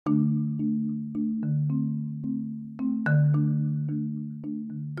Welcome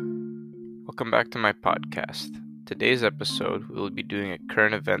back to my podcast. Today's episode, we will be doing a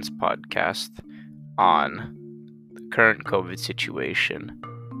current events podcast on the current COVID situation,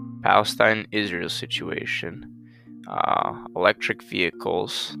 Palestine-Israel situation, electric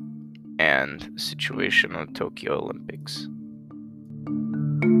vehicles, and the situation on Tokyo Olympics.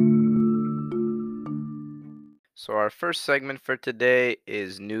 So our first segment for today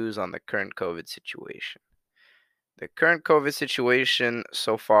is news on the current COVID situation. The current COVID situation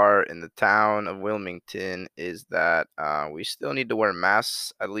so far in the town of Wilmington is that we still need to wear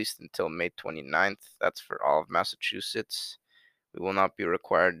masks at least until May 29th. That's for all of Massachusetts. We will not be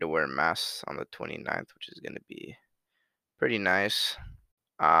required to wear masks on the 29th, which is going to be pretty nice.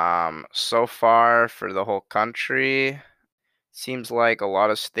 So far for the whole country, seems like a lot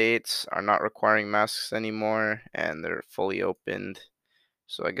of states are not requiring masks anymore and they're fully opened.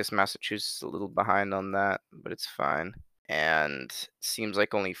 So I guess Massachusetts is a little behind on that, but it's fine. And it seems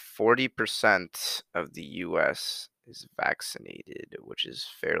like only 40% of the US is vaccinated, which is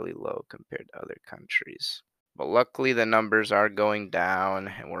fairly low compared to other countries. But luckily, the numbers are going down,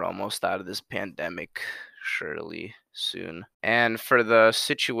 and we're almost out of this pandemic, surely soon. And for the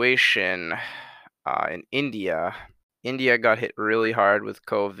situation in India, India got hit really hard with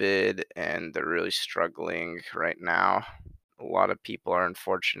COVID, and they're really struggling right now. A lot of people are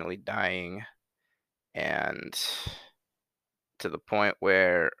unfortunately dying, and to the point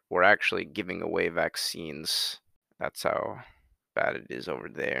where we're actually giving away vaccines. That's how bad it is over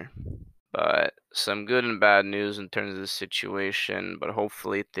there. But some good and bad news in terms of the situation, but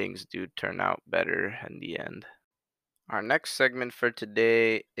hopefully things do turn out better in the end. Our next segment for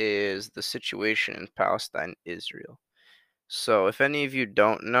today is the situation in Palestine, Israel. So, if any of you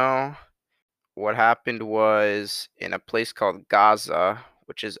don't know, what happened was in a place called Gaza,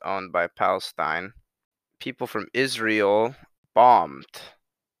 which is owned by Palestine, people from Israel bombed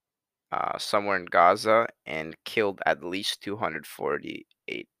somewhere in Gaza and killed at least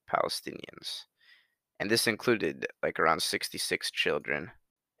 248 Palestinians. And this included like around 66 children.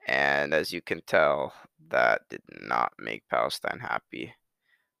 And as you can tell, that did not make Palestine happy.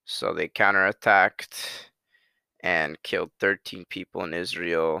 So they counterattacked and killed 13 people in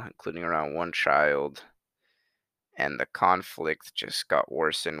Israel, including around one child. And the conflict just got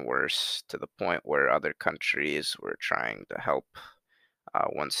worse and worse to the point where other countries were trying to help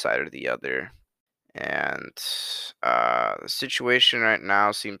one side or the other. And the situation right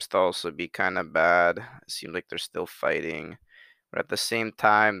now seems to also be kind of bad. It seems like they're still fighting. But at the same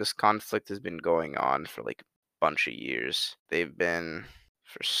time, this conflict has been going on for like a bunch of years. They've been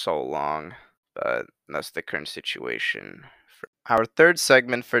for so long, but that's the current situation. Our third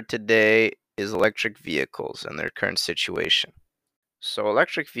segment for today is electric vehicles and their current situation. So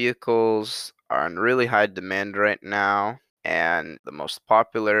electric vehicles are in really high demand right now, and the most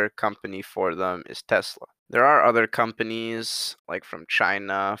popular company for them is Tesla. There are other companies, like from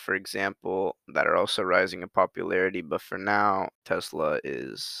China, for example, that are also rising in popularity, but for now, Tesla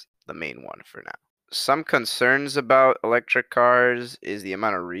is the main one for now. Some concerns about electric cars is the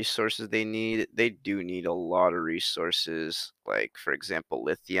amount of resources they need. They do need a lot of resources, like, for example,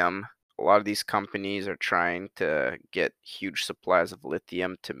 lithium. A lot of these companies are trying to get huge supplies of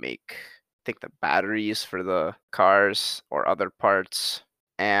lithium to make, I think, the batteries for the cars or other parts,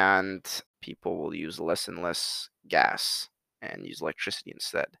 and people will use less and less gas and use electricity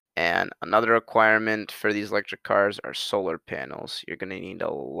instead. And another requirement for these electric cars are solar panels. You're going to need a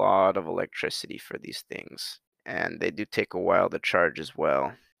lot of electricity for these things, and they do take a while to charge as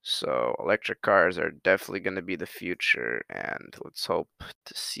well. So electric cars are definitely going to be the future, and let's hope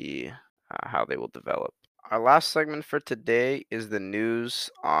to see how they will develop. Our last segment for today is the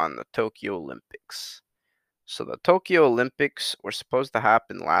news on the Tokyo Olympics. So the Tokyo Olympics were supposed to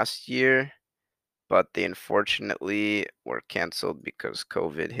happen last year, but they unfortunately were canceled because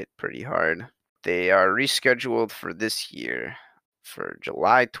COVID hit pretty hard. They are rescheduled for this year for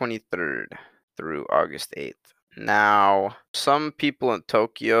July 23rd through August 8th. Now, some people in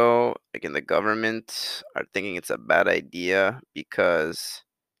Tokyo, like in the government, are thinking it's a bad idea because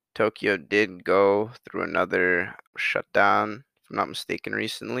Tokyo did go through another shutdown, if I'm not mistaken,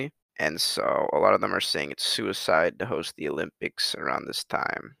 recently. And so a lot of them are saying it's suicide to host the Olympics around this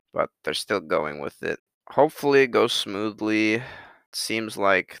time, but they're still going with it. Hopefully it goes smoothly. It seems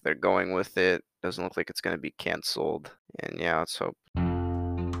like they're going with it. Doesn't look like it's going to be canceled. And yeah, let's hope.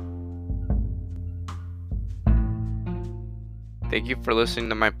 Thank you for listening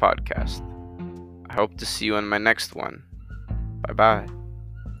to my podcast. I hope to see you in my next one. Bye bye.